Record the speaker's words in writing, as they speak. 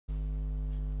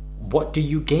What do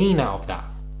you gain out of that?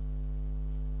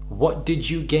 What did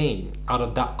you gain out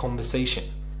of that conversation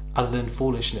other than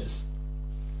foolishness?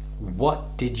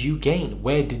 What did you gain?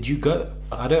 Where did you go?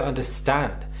 I don't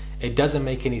understand. It doesn't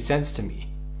make any sense to me.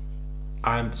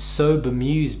 I'm so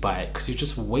bemused by it because you're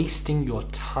just wasting your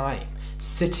time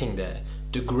sitting there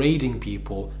degrading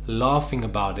people, laughing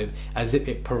about it as if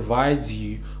it provides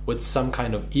you with some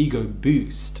kind of ego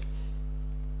boost.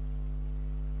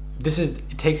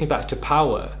 It takes me back to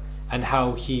Power and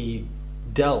how he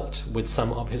dealt with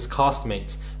some of his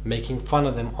castmates, making fun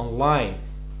of them online.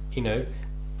 You know,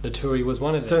 Notori was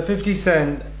one of them. So 50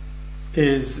 Cent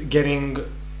is getting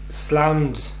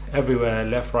slammed everywhere,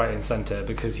 left, right and center,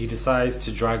 because he decides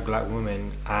to drag black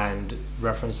women and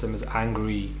reference them as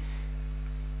angry.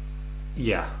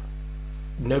 Yeah,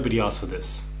 nobody asked for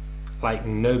this. Like,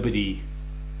 nobody,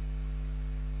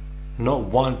 not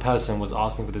one person was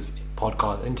asking for this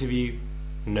podcast interview.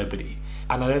 Nobody.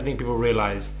 And I don't think people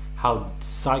realize how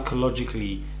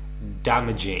psychologically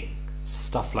damaging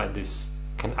stuff like this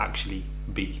can actually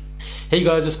be. Hey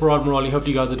guys, it's Murad Murali.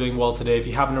 Hopefully you guys are doing well today. If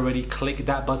you haven't already, click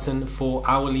that button for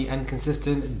hourly and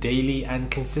consistent, daily and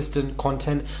consistent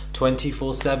content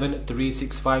 24/7,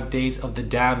 365 days of the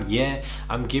damn year.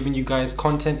 I'm giving you guys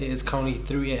content. It is currently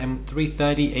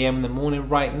 3:30 a.m. in the morning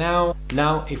right now.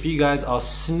 Now, if you guys are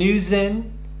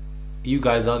snoozing, you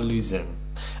guys are losing.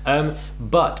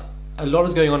 But a lot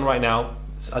is going on right now.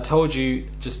 I told you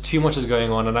just too much is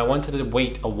going on, and I wanted to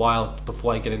wait a while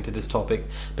before I get into this topic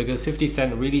because 50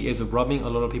 Cent really is rubbing a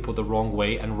lot of people the wrong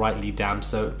way, and rightly damn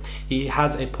so. He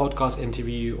has a podcast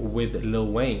interview with Lil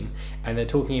Wayne and they're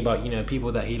talking about, you know,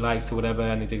 people that he likes or whatever,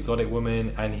 and these exotic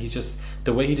women, and he's just,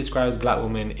 the way he describes black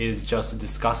women is just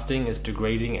disgusting, it's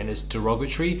degrading and it's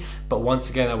derogatory. But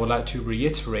once again, I would like to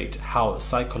reiterate how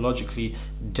psychologically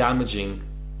damaging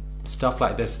stuff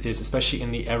like this is, especially in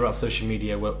the era of social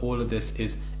media where all of this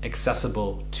is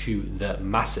accessible to the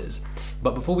masses.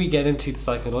 But before we get into the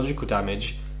psychological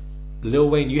damage, Lil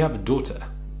Wayne, you have a daughter.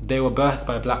 They were birthed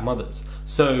by black mothers.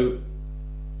 So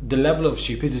the level of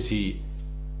stupidity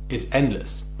is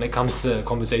endless when it comes to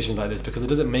conversations like this, because it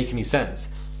doesn't make any sense.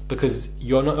 Because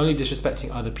you're not only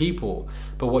disrespecting other people,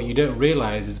 but what you don't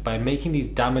realize is by making these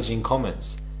damaging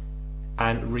comments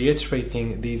and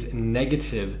reiterating these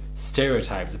negative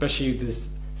stereotypes, especially this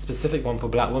specific one for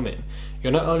black women,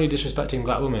 you're not only disrespecting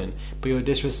black women, but you're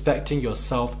disrespecting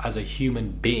yourself as a human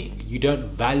being. You don't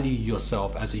value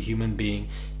yourself as a human being,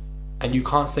 and you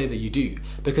can't say that you do.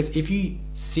 Because if you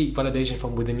seek validation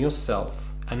from within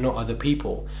yourself and not other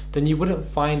people, then you wouldn't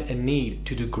find a need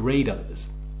to degrade others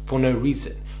for no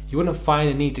reason. You wouldn't find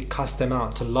a need to cuss them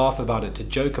out, to laugh about it, to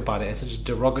joke about it in such a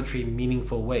derogatory,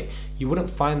 meaningful way. You wouldn't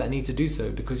find that need to do so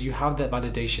because you have that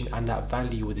validation and that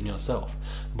value within yourself.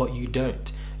 But you don't.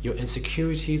 Your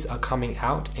insecurities are coming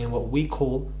out in what we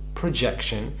call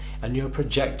projection, and you're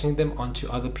projecting them onto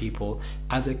other people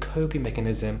as a coping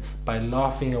mechanism by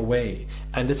laughing away.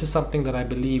 And this is something that I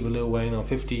believe Lil Wayne or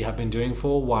 50 have been doing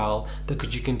for a while,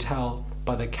 because you can tell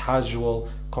by the casual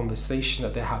conversation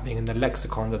that they're having and the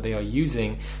lexicon that they are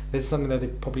using. This is something that they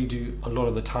probably do a lot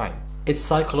of the time. It's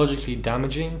psychologically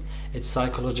damaging, it's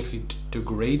psychologically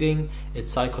degrading,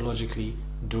 it's psychologically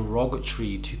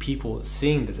derogatory to people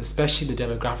seeing this, especially the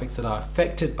demographics that are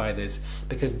affected by this,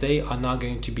 because they are now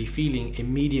going to be feeling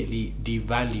immediately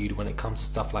devalued when it comes to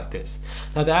stuff like this.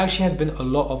 Now, there actually has been a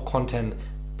lot of content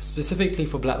specifically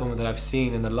for black women that I've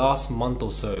seen in the last month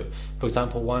or so. For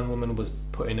example, one woman was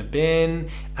put in a bin,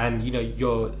 and you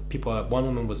know, one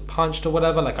woman was punched or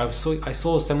whatever. Like, I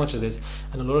saw so much of this,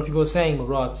 and a lot of people are saying,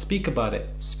 Murad, speak about it,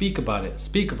 speak about it,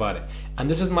 speak about it. And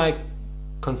this is my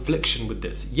confliction with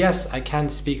this. Yes, I can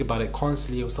speak about it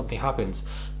constantly when something happens,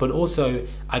 but also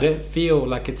I don't feel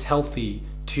like it's healthy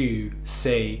to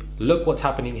say, look what's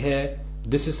happening here.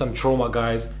 This is some trauma,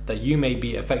 guys, that you may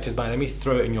be affected by. Let me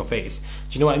throw it in your face.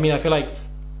 Do you know what I mean? I feel like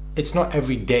it's not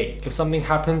every day. If something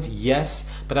happens, yes,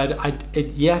 but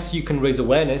yes, you can raise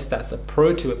awareness. That's a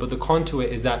pro to it, but the con to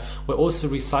it is that we're also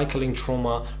recycling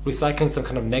trauma, recycling some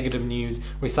kind of negative news,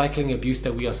 recycling abuse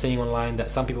that we are seeing online that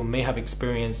some people may have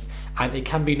experienced, and it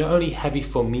can be not only heavy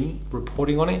for me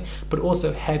reporting on it, but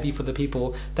also heavy for the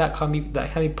people that can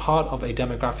be part of a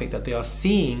demographic that they are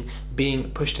seeing being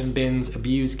pushed in bins,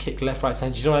 abused, kicked left, right,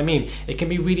 center. Do you know what I mean? It can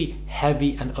be really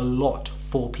heavy and a lot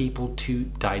for people to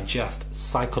digest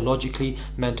psychologically,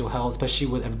 mental health, especially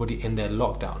with everybody in their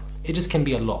lockdown. It just can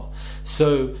be a lot.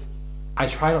 So I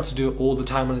try not to do it all the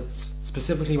time,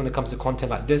 specifically when it comes to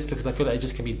content like this, because I feel like it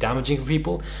just can be damaging for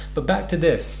people. But back to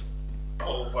this.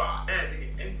 Oh wow,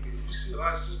 and you see a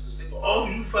lot of sisters say, oh,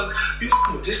 you fuck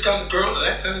with this kind of girl or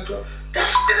that kind of girl. That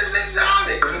shit is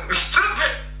exotic.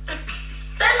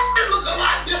 That shit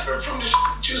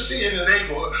you see in the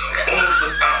neighborhood all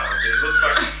the time. It looks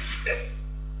like that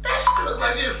look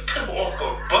like you come off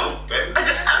a boat, man.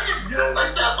 You don't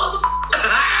like that,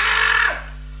 motherfucker?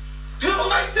 You don't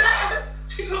like that?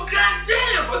 You go,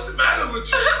 goddamn, what's the matter with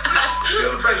you? It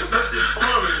feels like something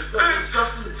foreign. It feels like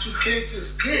something that you can't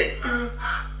just get.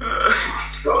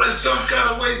 So in some kind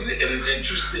of ways, it is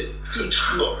interesting to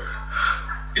explore.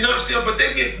 You know what I'm saying? But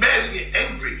they get mad, they get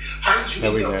angry. How did you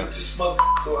end up with this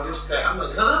motherfucker or this guy? I'm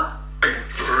like, huh?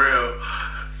 For real.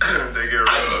 They get real.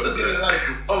 I just look at it like,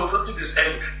 oh, look at this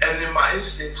angry. And then my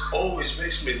instinct always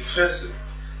makes me defensive.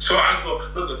 So I go,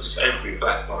 look at this angry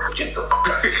black motherfucker. Get the fuck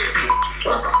out of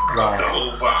here. The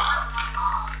whole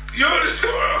vibe. You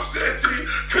understand what I'm saying to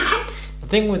you? The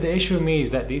thing with the issue with me is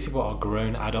that these people are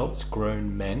grown adults,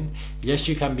 grown men. Yes,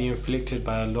 you can be inflicted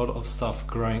by a lot of stuff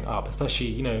growing up, especially,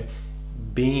 you know,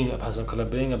 being a person of color,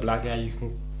 being a black guy.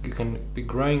 You can be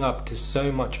growing up to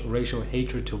so much racial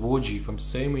hatred towards you from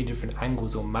so many different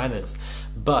angles or manners.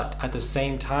 But at the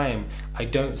same time, I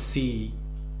don't see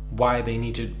why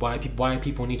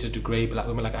people need to degrade black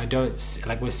women. Like, I don't see,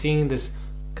 like, we're seeing this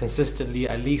consistently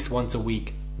at least once a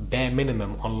week, bare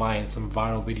minimum, online. Some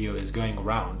viral video is going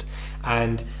around,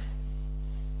 and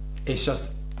it's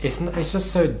just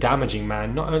so damaging,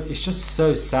 man. It's just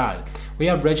so sad. We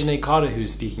have Regina Carter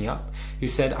who's speaking up, who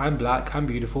said, I'm black, I'm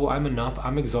beautiful, I'm enough,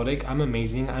 I'm exotic, I'm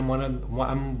amazing, I'm one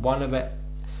of a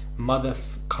mother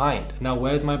kind. Now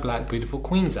where's my black beautiful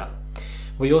queens at?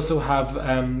 We also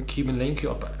have Cuban Link, who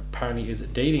apparently is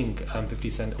dating 50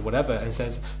 Cent or whatever, and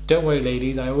says, don't worry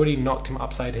ladies, I already knocked him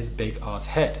upside his big ass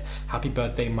head. Happy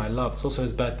birthday, my love. It's also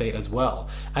his birthday as well.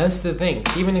 And that's the thing,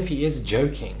 even if he is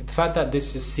joking, the fact that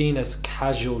this is seen as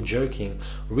casual joking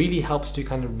really helps to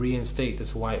kind of reinstate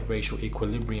this white racial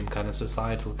equilibrium kind of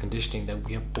societal conditioning that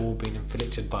we have all been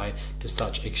inflicted by to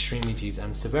such extremities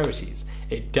and severities.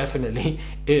 It definitely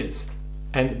is.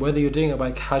 And whether you're doing it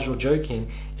by casual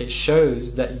joking, it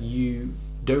shows that you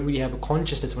don't really have a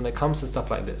consciousness when it comes to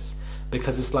stuff like this.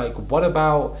 Because it's like, what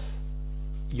about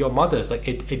your mothers? Like,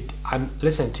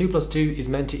 listen, 2 + 2 is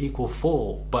meant to equal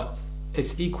 4, but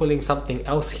it's equaling something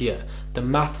else here. The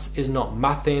maths is not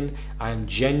mathing. I am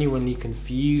genuinely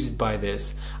confused by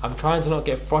this. I'm trying to not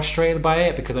get frustrated by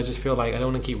it because I just feel like I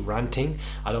don't want to keep ranting.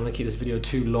 I don't want to keep this video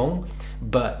too long,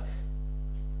 but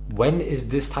when is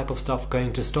this type of stuff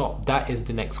going to stop? That is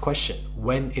the next question.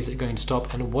 When is it going to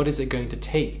stop, and what is it going to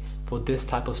take for this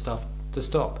type of stuff to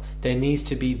stop? There needs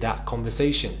to be that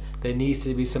conversation. There needs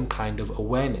to be some kind of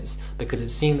awareness, because it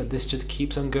seems that this just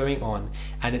keeps on going on,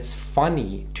 and it's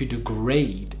funny to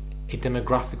degrade a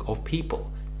demographic of people.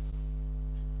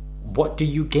 What do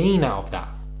you gain out of that?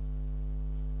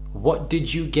 What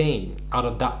did you gain out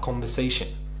of that conversation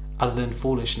other than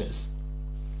foolishness?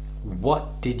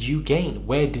 What did you gain?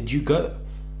 Where did you go?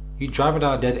 You drive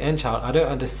down a dead end, child. I don't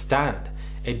understand.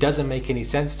 It doesn't make any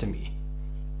sense to me.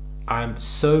 I'm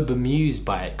so bemused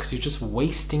by it because you're just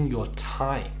wasting your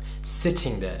time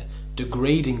sitting there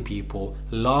degrading people,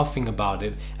 laughing about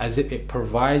it as if it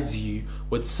provides you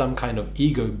with some kind of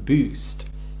ego boost.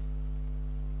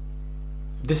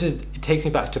 It takes me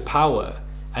back to Power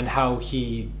and how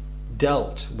he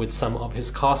dealt with some of his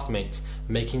castmates,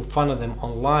 making fun of them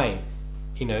online.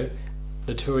 You know,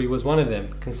 Notori was one of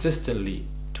them, consistently,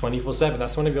 24/7.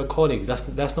 That's one of your colleagues.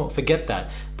 Let's not forget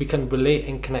that. We can relate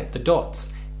and connect the dots.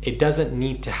 It doesn't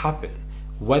need to happen.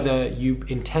 Whether you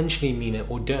intentionally mean it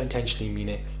or don't intentionally mean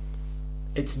it,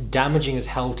 it's damaging as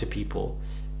hell to people.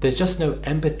 There's just no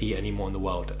empathy anymore in the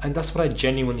world. And that's what I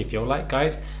genuinely feel like,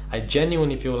 guys. I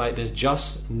genuinely feel like there's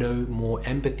just no more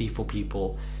empathy for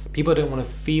people. People don't want to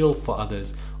feel for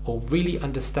others or really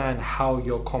understand how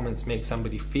your comments make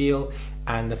somebody feel.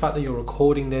 And the fact that you're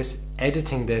recording this,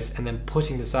 editing this, and then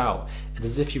putting this out, it's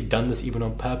as if you've done this even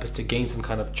on purpose to gain some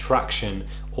kind of traction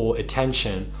or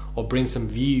attention or bring some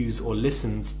views or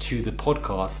listens to the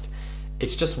podcast.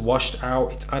 It's just washed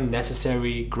out. It's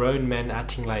unnecessary. Grown men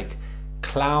acting like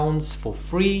clowns for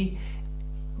free.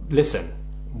 Listen,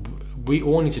 we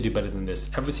all need to do better than this.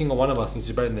 Every single one of us needs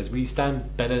to do better than this. We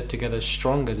stand better together,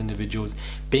 stronger as individuals,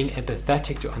 being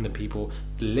empathetic to other people,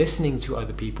 listening to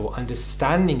other people,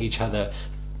 understanding each other,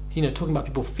 you know, talking about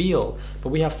people feel. But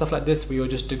we have stuff like this where you're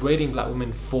just degrading black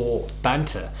women for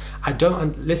banter.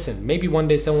 Listen, maybe one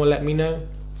day someone will let me know.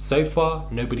 So far,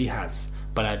 nobody has.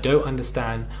 But I don't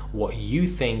understand what you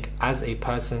think as a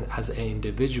person, as an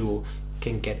individual,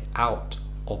 can get out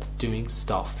of doing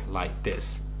stuff like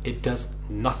this. It does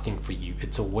nothing for you.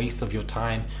 It's a waste of your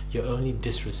time. You're only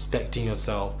disrespecting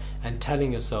yourself and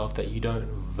telling yourself that you don't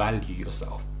value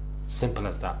yourself. Simple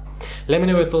as that. Let me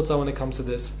know your thoughts on when it comes to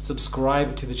this.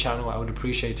 Subscribe to the channel. I would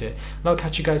appreciate it. And I'll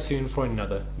catch you guys soon for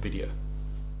another video.